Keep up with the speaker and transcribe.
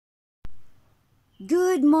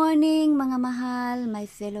Good morning mga mahal, my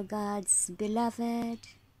fellow gods,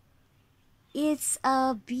 beloved. It's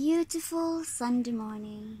a beautiful Sunday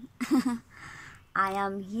morning. I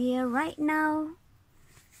am here right now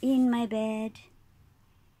in my bed.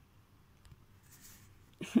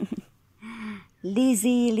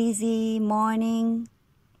 Lazy morning.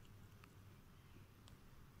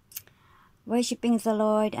 Worshipping the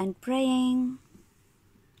Lord and praying.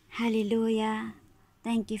 Hallelujah.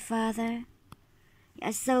 Thank you, Father.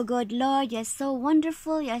 You're so good, Lord. You're so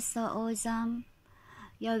wonderful. You're so awesome.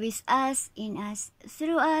 You're with us, in us,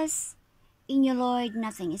 through us. In you, Lord,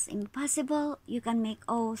 nothing is impossible. You can make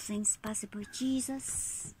all things possible,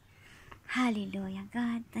 Jesus. Hallelujah,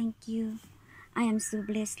 God. Thank you. I am so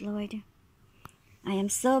blessed, Lord. I am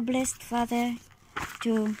so blessed, Father,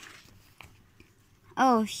 to...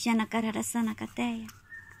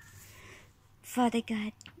 Father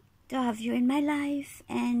God, to have you in my life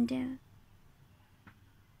and...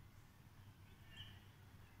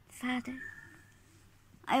 Father,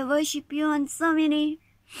 I worship you and so many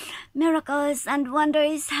miracles and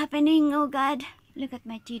wonders happening, oh God. Look at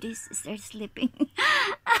my titties, they're sleeping.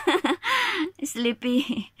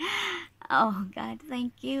 Sleepy. Oh God,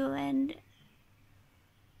 thank you. And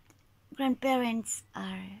grandparents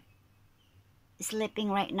are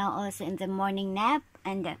sleeping right now also in the morning nap.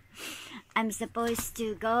 And I'm supposed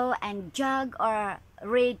to go and jog or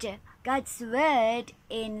read God's word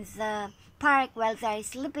in the park while they're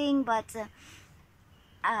sleeping, but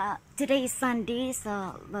today is Sunday,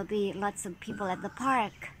 so there'll be lots of people at the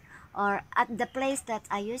park or at the place that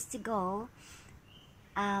I used to go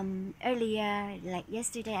earlier, like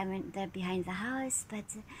yesterday. I went there behind the house, but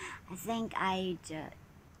I think I'd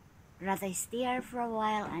rather stay here for a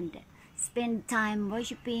while and spend time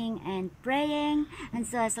worshiping and praying, and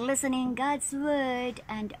so as listening God's word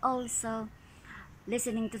and also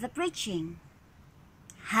listening to the preaching.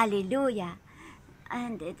 Hallelujah.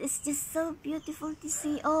 And it is just so beautiful to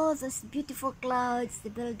see all those beautiful clouds,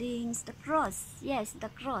 the buildings, the cross. Yes, the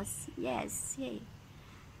cross. Yes, yay.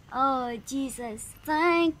 Oh, Jesus,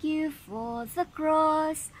 thank you for the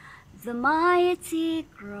cross, the mighty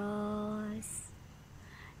cross.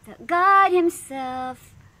 That God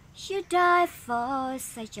himself should die for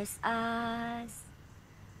such as us.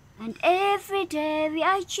 And every day we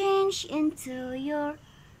are changed into your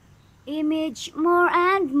image more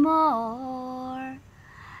and more.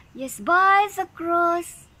 Yes, by the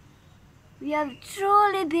cross we have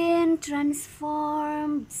truly been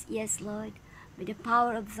transformed. Yes, Lord, by the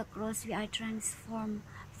power of the cross we are transformed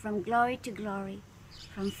from glory to glory,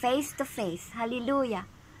 from faith to faith. Hallelujah.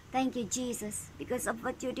 Thank you, Jesus, because of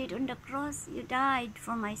what you did on the cross. You died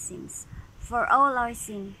for my sins, for all our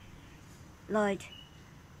sin. Lord,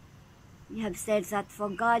 you have said that for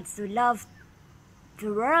God so loved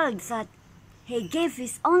the world that he gave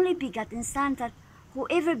his only begotten Son, that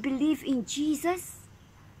whoever believes in Jesus,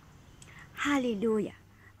 hallelujah,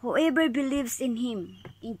 whoever believes in him,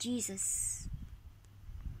 in Jesus,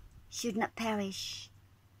 should not perish,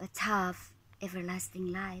 but have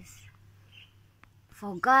everlasting life.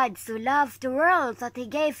 For God so loved the world that he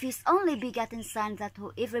gave his only begotten Son, that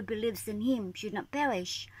whoever believes in him should not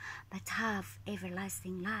perish, but have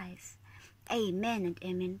everlasting life. Amen and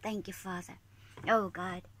amen. Thank you, Father. Oh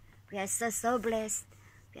God, we are so blessed.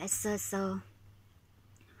 We are so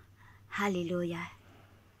hallelujah.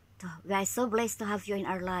 We are so blessed to have you in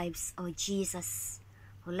our lives, oh Jesus,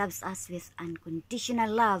 who loves us with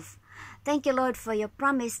unconditional love. Thank you, Lord, for your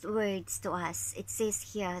promised words to us. It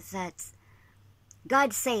says here that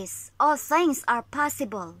God says, all things are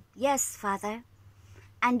possible. Yes, Father.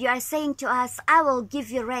 And you are saying to us, I will give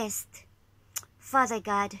you rest. Father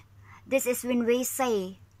God, this is when we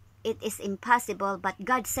say it is impossible, but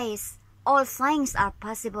God says all things are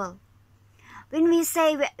possible. When we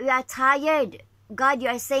say we are tired, God, you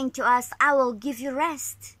are saying to us, I will give you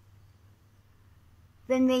rest.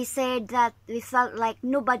 When we said that we felt like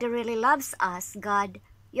nobody really loves us, God,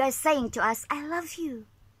 you are saying to us, I love you.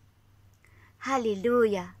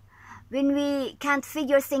 Hallelujah. When we can't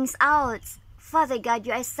figure things out, Father God,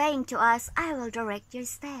 you are saying to us, I will direct your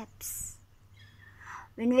steps.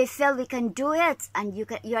 When we feel we can do it, and you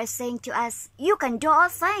are saying to us, you can do all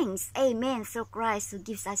things. Amen. Through Christ who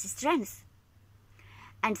gives us strength.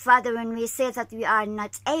 And Father, when we say that we are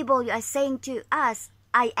not able, you are saying to us,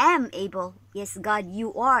 I am able. Yes, God,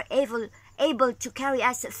 you are able to carry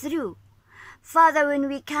us through. Father, when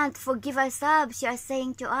we can't forgive ourselves, you are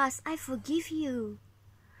saying to us, I forgive you.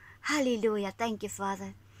 Hallelujah. Thank you,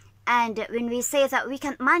 Father. And when we say that we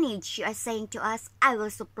can't manage, you are saying to us, I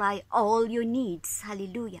will supply all your needs.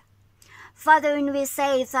 Hallelujah. Father, when we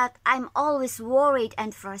say that I'm always worried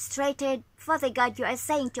and frustrated, Father God, you are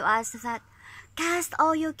saying to us that cast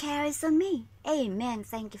all your cares on me. Amen.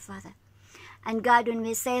 Thank you, Father. And God, when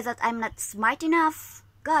we say that I'm not smart enough,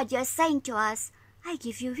 God, you are saying to us, I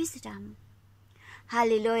give you wisdom.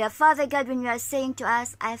 Hallelujah. Father God, when you are saying to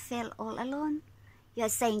us, I feel all alone, you are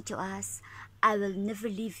saying to us, I will never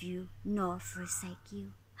leave you nor forsake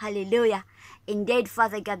you. Hallelujah. Indeed,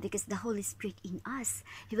 Father God, because the Holy Spirit in us,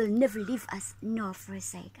 He will never leave us nor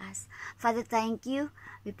forsake us. Father, thank you.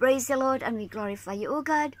 We praise you, Lord, and we glorify you, O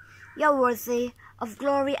God. You are worthy of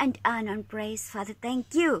glory and honor and praise. Father,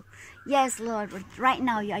 thank you. Yes, Lord, right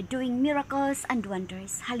now you are doing miracles and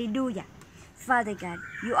wonders. Hallelujah. Father God,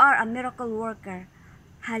 you are a miracle worker.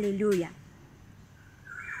 Hallelujah.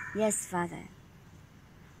 Yes, Father.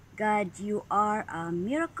 God, you are a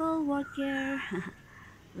miracle worker.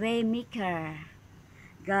 Waymaker.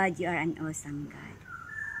 God, you are an awesome God.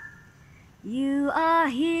 You are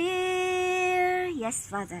here. Yes,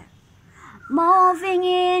 Father. Moving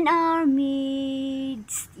in our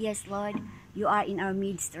midst. Yes, Lord. You are in our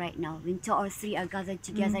midst right now. When 2 or 3 are gathered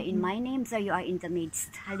together in my name, so you are in the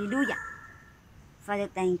midst. Hallelujah. Father,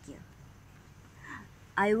 thank you.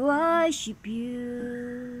 I worship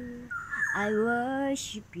you. I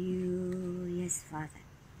worship you. Yes, Father.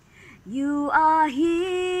 You are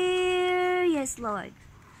here. Yes, Lord.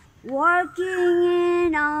 Working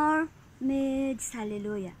in our midst.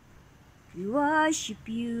 Hallelujah. We worship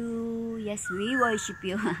you. Yes, we worship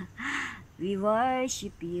you. We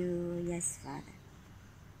worship you. Yes, Father.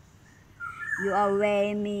 You are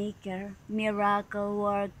way maker, miracle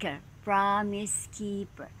worker, promise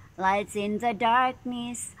keeper, lights in the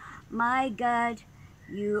darkness. My God,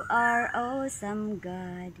 you are awesome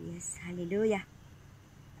God. Yes, hallelujah.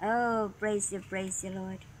 Oh, praise you,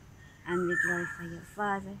 Lord. And we glorify you,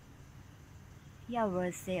 Father. You are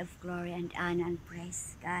worthy of glory and honor and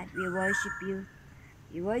praise. God, we worship you.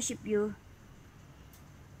 We worship you.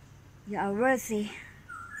 You are worthy,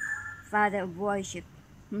 Father of worship.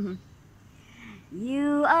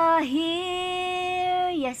 You are here.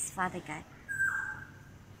 Yes, Father God.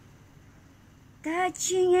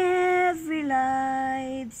 Touching every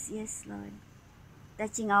lives. Yes, Lord.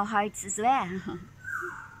 Touching our hearts as well.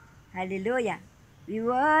 Hallelujah. We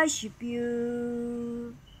worship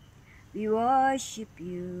you. We worship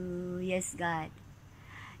you. Yes, God.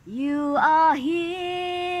 You are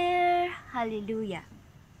here. Hallelujah.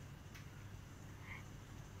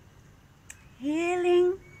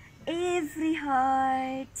 Healing every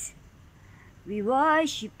heart. We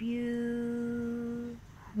worship you.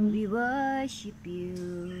 We worship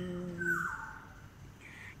you.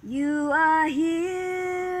 You are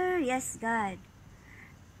here. Yes, God.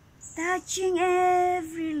 Touching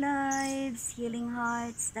every lives, healing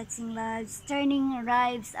hearts, touching lives, turning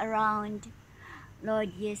lives around.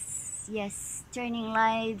 Lord, yes, yes, turning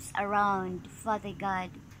lives around, Father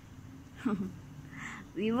God.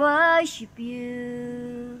 We worship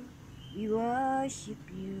you. We worship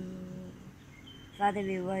you. Father,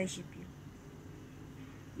 we worship you.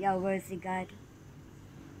 You are worthy, God,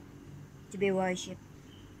 to be worshipped.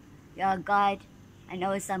 You are God, an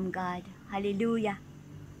awesome God. Hallelujah.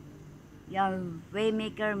 You are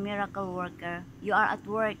waymaker, miracle worker. You are at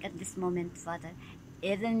work at this moment, Father.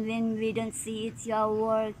 Even when we don't see it, you are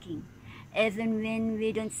working. Even when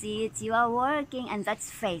we don't see it, you are working, and that's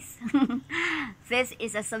faith. Faith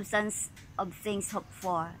is a substance of things hoped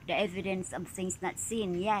for, the evidence of things not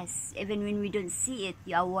seen. Yes, even when we don't see it,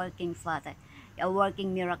 you are working, Father. You are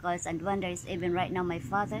working miracles and wonders, even right now, my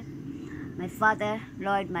Father. My Father,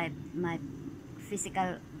 Lord, my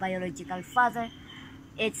physical, biological father.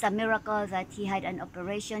 It's a miracle that he had an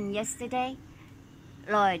operation yesterday.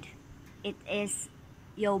 Lord, it is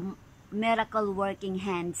your miracle working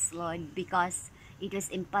hands, Lord, because it was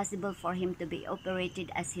impossible for him to be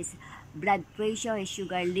operated as his blood pressure, his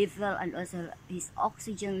sugar level, and also his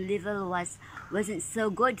oxygen level wasn't so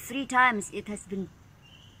good. 3 times it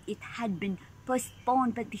had been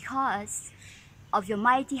postponed, but because of your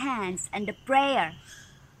mighty hands and the prayer,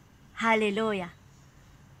 hallelujah,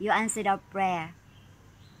 you answered our prayer.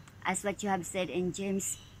 As what you have said in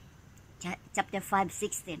James chapter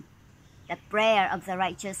 5:16, the prayer of the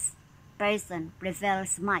righteous person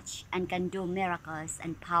prevails much and can do miracles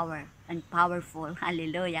and powerful.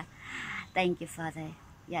 Hallelujah. Thank you, Father.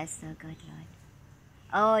 Yes, so good, Lord.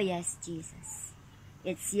 Oh, yes, Jesus.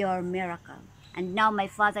 It's your miracle. And now my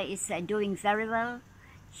Father is doing very well.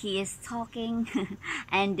 He is talking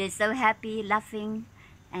and is so happy, laughing.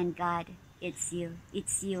 And God, it's you.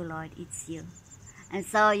 It's you, Lord. It's you. And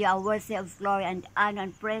so you are worthy of glory and honor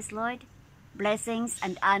and praise, Lord. Blessings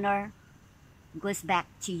and honor goes back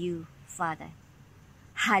to you, Father.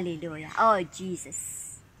 Hallelujah. Oh,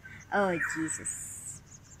 Jesus. Oh, Jesus.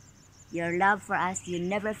 Your love for us, you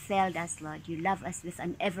never failed us, Lord. You love us with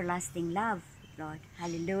an everlasting love, Lord.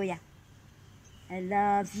 Hallelujah. I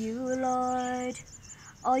love you, Lord.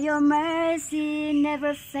 Oh, your mercy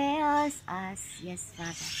never fails us. Yes,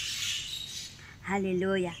 Father.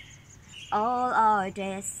 Hallelujah. All our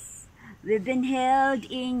days, we've been held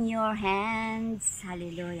in your hands.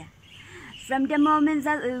 Hallelujah. From the moment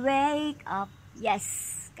that we wake up,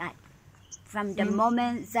 yes, God. From the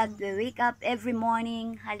moment that we wake up every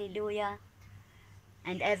morning, hallelujah,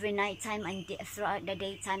 and every night time and throughout the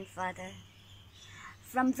daytime, Father.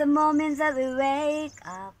 From the moment that we wake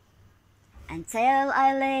up until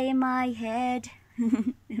I lay my head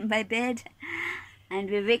in my bed and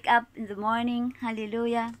we wake up in the morning,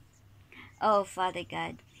 hallelujah. Oh, Father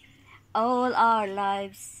God, all our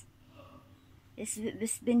lives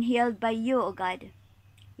it's been healed by you, oh God.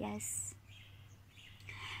 Yes.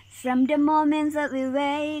 From the moment that we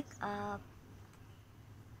wake up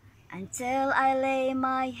until I lay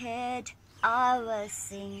my head, I will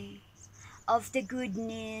sing of the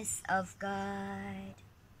goodness of God.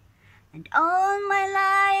 And all my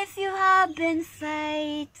life you have been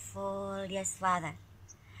faithful. Yes, Father.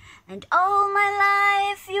 And all my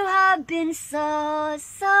life you have been so,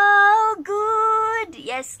 so good.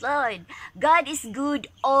 Yes, Lord. God is good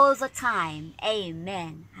all the time.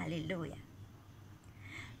 Amen. Hallelujah.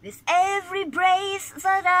 With every breath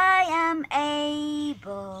that I am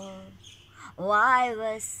able, I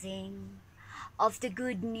will sing of the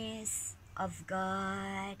goodness of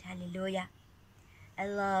God. Hallelujah. I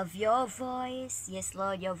love your voice. Yes,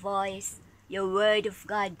 Lord, your voice. Your word of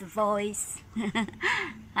God, the voice.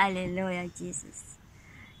 Hallelujah, Jesus.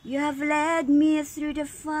 You have led me through the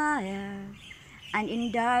fire and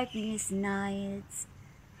in darkness nights.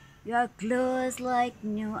 You are close like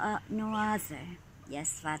no other.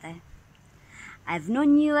 Yes, Father. I've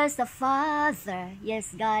known you as a father.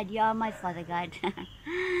 Yes, God, you are my Father, God.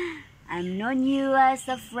 I've known you as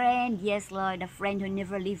a friend. Yes, Lord, a friend who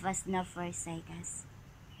never leave us nor forsake us.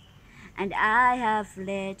 And I have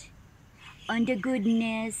led on the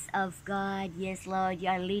goodness of God. Yes, Lord, you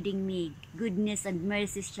are leading me. Goodness and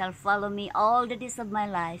mercy shall follow me all the days of my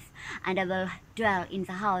life, and I will dwell in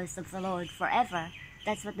the house of the Lord forever.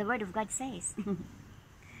 That's what the word of God says.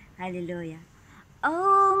 Hallelujah.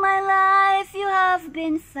 All my life you have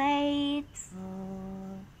been faithful,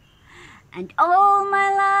 and all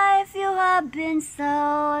my life you have been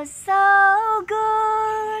so, so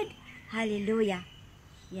good. Hallelujah.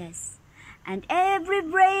 Yes. And every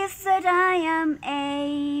breath that I am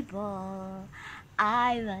able,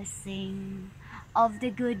 I will sing of the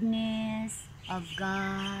goodness of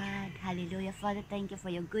God. Hallelujah. Father, thank you for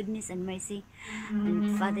your goodness and mercy.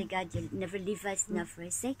 And Father God, you never leave us, never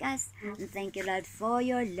forsake us. And thank you, Lord, for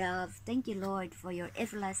your love. Thank you, Lord, for your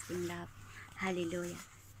everlasting love. Hallelujah.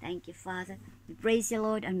 Thank you, Father. We praise you,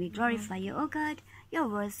 Lord, and we glorify you, oh God. You're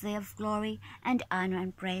worthy of glory and honor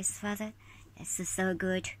and praise, Father. It's so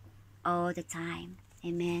good all the time.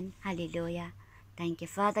 Amen. Hallelujah. Thank you,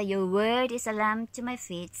 Father. Your word is a lamp to my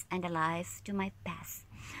feet and a life to my path.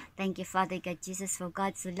 Thank you, Father God Jesus, for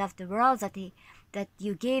God so loved the world that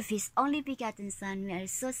you gave his only begotten Son. We are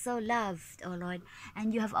so, so loved, oh Lord.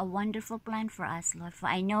 And you have a wonderful plan for us, Lord. For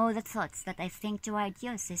I know the thoughts that I think toward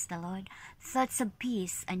you, says the Lord. Thoughts of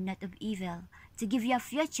peace and not of evil, to give you a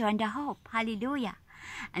future and a hope. Hallelujah.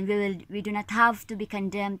 And we do not have to be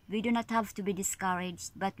condemned. We do not have to be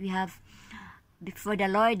discouraged. But we have, before the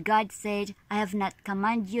Lord God said, I have not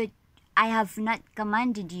commanded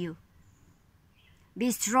you. Be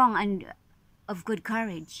strong and of good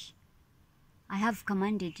courage. I have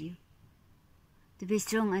commanded you to be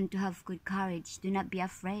strong and to have good courage. Do not be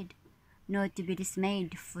afraid, nor to be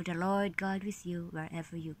dismayed, for the Lord God with you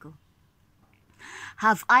wherever you go.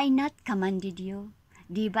 Have I not commanded you?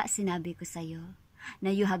 Di ba sinabi ko sa'yo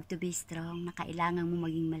na you have to be strong, na kailangan mo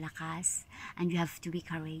maging malakas, and you have to be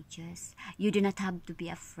courageous. You do not have to be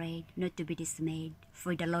afraid, not to be dismayed,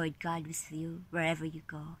 for the Lord God with you wherever you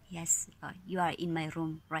go. Yes, Lord, you are in my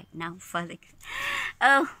room right now, Father.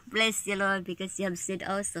 Oh, bless you, Lord, because you have said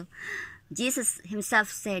also. Jesus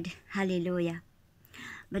himself said, hallelujah.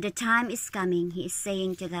 But the time is coming, he is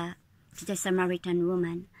saying to the Samaritan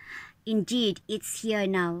woman, indeed, it's here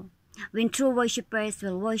now, when true worshippers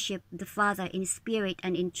will worship the Father in spirit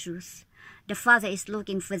and in truth. The Father is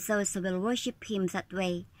looking for those who will worship him that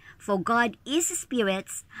way. For God is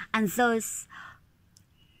spirits, and those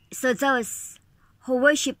who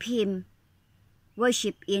worship him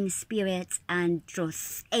worship in spirit and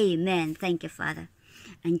truth. Amen. Thank you, Father.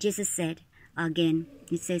 And Jesus said, again,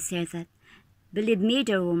 it says here that Believe me,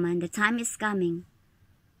 dear woman, the time is coming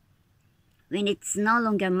when it's no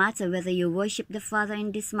longer matter whether you worship the Father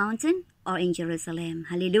in this mountain or in Jerusalem.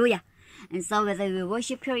 Hallelujah. And so whether we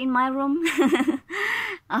worship here in my room,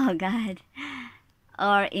 oh God,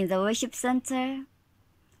 or in the worship center,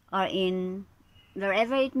 or in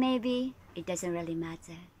wherever it may be, it doesn't really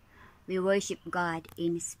matter. We worship God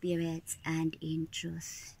in spirit and in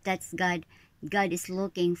truth. That's God. God is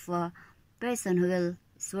looking for a person who will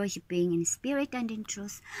is worshiping in spirit and in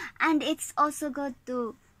truth. And it's also good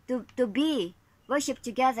to be worship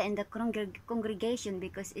together in the congregation,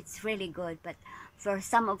 because it's really good. But for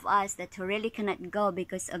some of us that really cannot go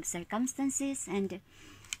because of circumstances and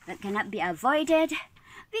that cannot be avoided,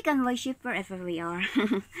 we can worship wherever we are.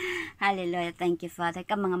 Hallelujah. Thank you, Father.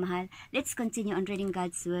 Come mga mahal, let's continue on reading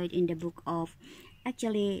God's word in the book of,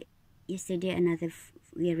 actually, yesterday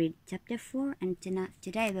we read chapter 4, and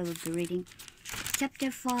today we will be reading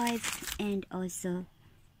chapter 5 and also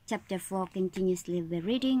chapter 4. Continuously we're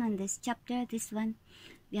reading on this chapter. This one,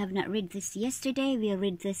 we have not read this yesterday. We'll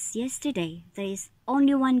read this yesterday. There is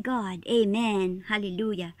only one God. Amen.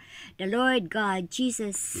 Hallelujah. The Lord God,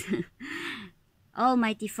 Jesus,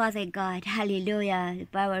 Almighty Father God. Hallelujah. The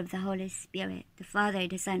power of the Holy Spirit. The Father,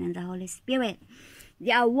 the Son, and the Holy Spirit.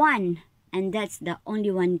 They are one. And that's the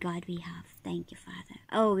only one God we have. Thank you, Father.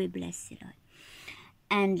 Oh, we bless you, Lord.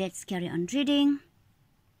 And let's carry on reading.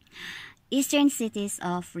 Eastern Cities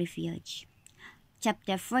of Refuge.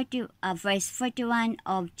 Chapter 40, verse 41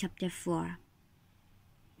 of chapter 4.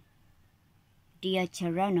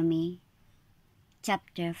 Deuteronomy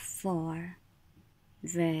chapter 4,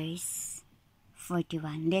 verse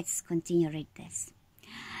 41. Let's continue read this.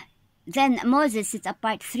 Then Moses set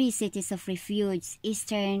apart 3 cities of refuge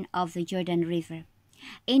eastern of the Jordan River.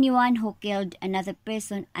 Anyone who killed another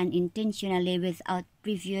person unintentionally without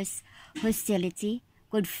previous hostility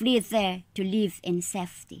could flee there to live in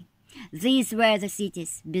safety. These were the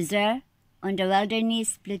cities: Bezer on the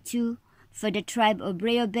wilderness plateau for the tribe of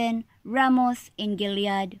Reuben, Ramoth in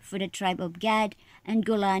Gilead for the tribe of Gad, and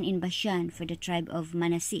Golan in Bashan for the tribe of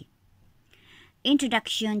Manasseh.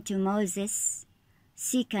 Introduction to Moses'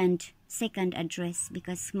 second address,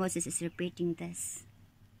 because Moses is repeating this,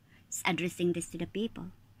 is addressing this to the people.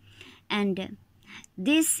 And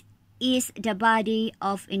this is the body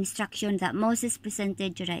of instruction that Moses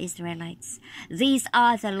presented to the Israelites. These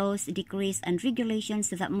are the laws, decrees, and regulations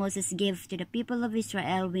that Moses gave to the people of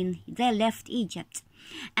Israel when they left Egypt.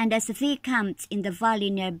 And as they camped in the valley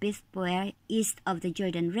near Beth-peor, east of the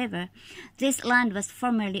Jordan River, this land was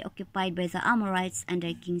formerly occupied by the Amorites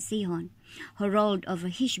under King Sihon, who ruled over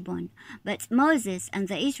Heshbon. But Moses and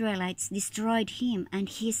the Israelites destroyed him and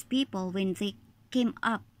his people when they came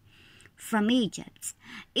up from Egypt.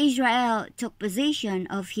 Israel took possession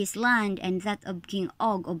of his land and that of King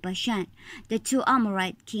Og of Bashan, the 2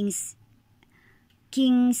 Amorite kings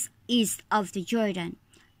east of the Jordan.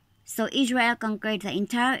 So Israel conquered the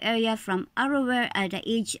entire area from Aroer at the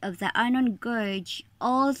edge of the Arnon Gorge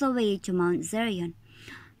all the way to Mount Zerion,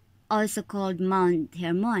 also called Mount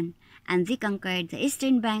Hermon, and they conquered the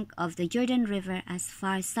eastern bank of the Jordan River as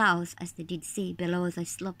far south as the Dead Sea below the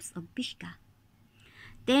slopes of Pisgah.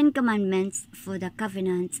 10 Commandments for the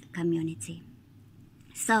Covenant Community.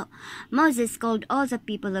 So Moses called all the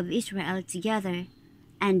people of Israel together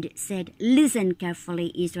and said, "Listen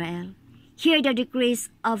carefully, Israel. Hear the decrees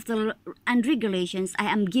and regulations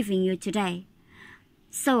I am giving you today,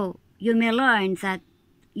 so you may learn them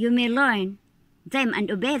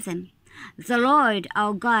and obey them. The Lord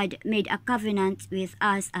our God made a covenant with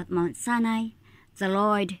us at Mount Sinai. The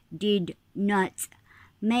Lord did not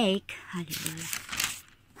make..." Hallelujah.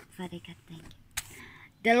 Father God, thank you.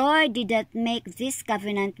 "The Lord did not make this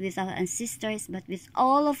covenant with our ancestors, but with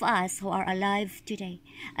all of us who are alive today.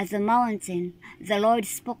 At the mountain, the Lord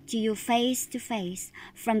spoke to you face to face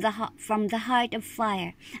from the heart of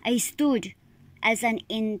fire. I stood as an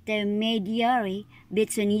intermediary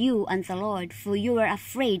between you and the Lord, for you were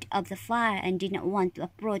afraid of the fire and did not want to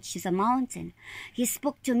approach the mountain. He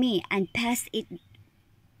spoke to me and passed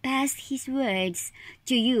his words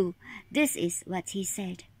to you. This is what he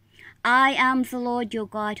said: I am the Lord your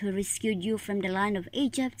God who rescued you from the land of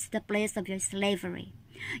Egypt, the place of your slavery.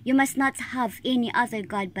 You must not have any other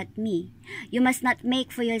God but me. You must not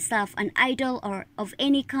make for yourself an idol or of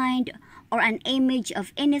any kind, or an image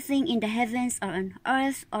of anything in the heavens or on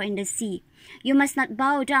earth or in the sea. You must not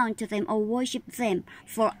bow down to them or worship them,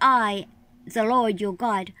 for I, the Lord your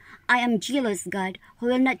God, I am jealous God, who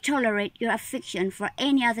will not tolerate your affection for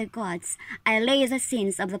any other gods. I lay the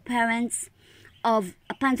sins of the parents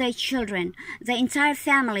upon their children. The entire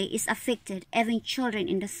family is affected, even children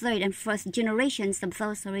in the 3rd and 4th generations of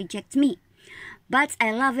those who reject me. but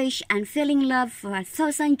I lavish unfailing love for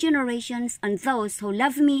 1,000 generations on those who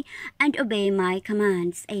love me and obey my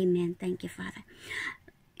commands. Amen. Thank you, Father.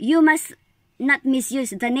 You must not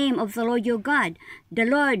misuse the name of the Lord your God. The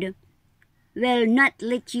Lord will not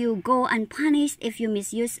let you go unpunished if you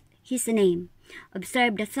misuse His name.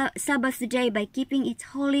 Observe the Sabbath day by keeping it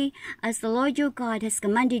holy as the Lord your God has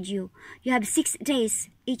commanded you. You have 6 days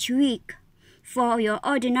each week for your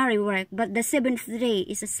ordinary work, but the 7th day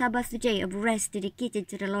is a Sabbath day of rest dedicated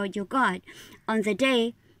to the Lord your God. On that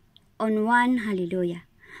day,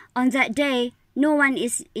 no one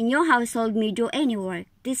is in your household may do any work.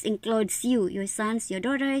 This includes you, your sons, your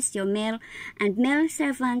daughters, your male and male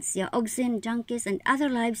servants, your oxen, donkeys, and other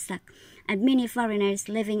livestock, and many foreigners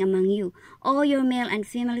living among you. All your male and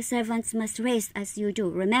female servants must rest as you do.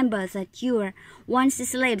 Remember that you were once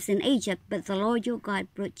slaves in Egypt, but the Lord your God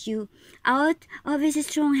brought you out of His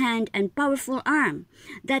strong hand and powerful arm.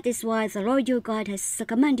 That is why the Lord your God has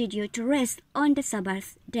commanded you to rest on the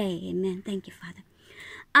Sabbath day. Amen. Thank you, Father.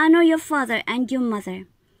 Honor your father and your mother.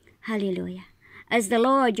 Hallelujah. As the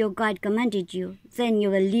Lord your God commanded you, then you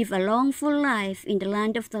will live a long full life in the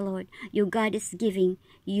land of the Lord your God is giving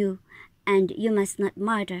you. And you must not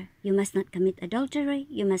murder, you must not commit adultery,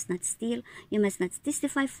 you must not steal, you must not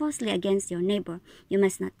testify falsely against your neighbor, you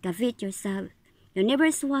must not covet your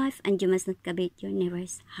neighbor's wife, and you must not covet your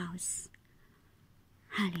neighbor's house.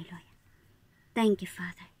 Hallelujah. Thank you,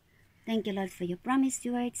 Father. Thank you, Lord, for your promised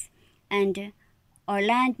words. And or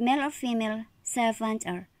land, male or female, servant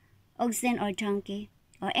or oxen or donkey,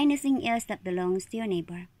 or anything else that belongs to your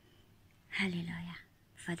neighbor. Hallelujah.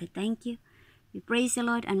 Father, thank you. We praise you,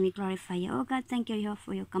 Lord, and we glorify you. Oh God, thank you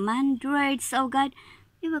for your command words. Oh God,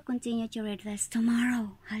 we will continue to read this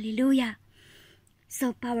tomorrow. Hallelujah.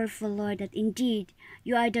 So powerful, Lord, that indeed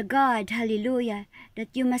you are the God, hallelujah, that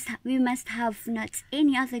we must have not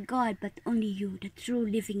any other God, but only you, the true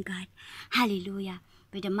living God. Hallelujah.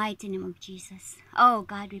 By the mighty name of Jesus. Oh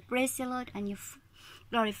God, we praise you, Lord, and you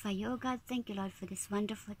glorify you. Oh God, thank you, Lord, for this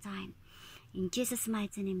wonderful time. In Jesus'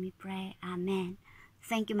 mighty name we pray. Amen.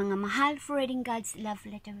 Thank you, mga mahal, for reading God's love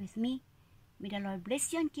letter with me. May the Lord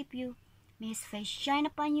bless you and keep you. May His face shine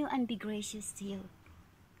upon you and be gracious to you.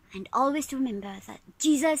 And always remember that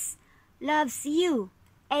Jesus loves you.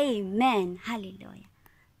 Amen. Hallelujah.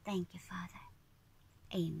 Thank you, Father.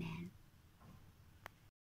 Amen.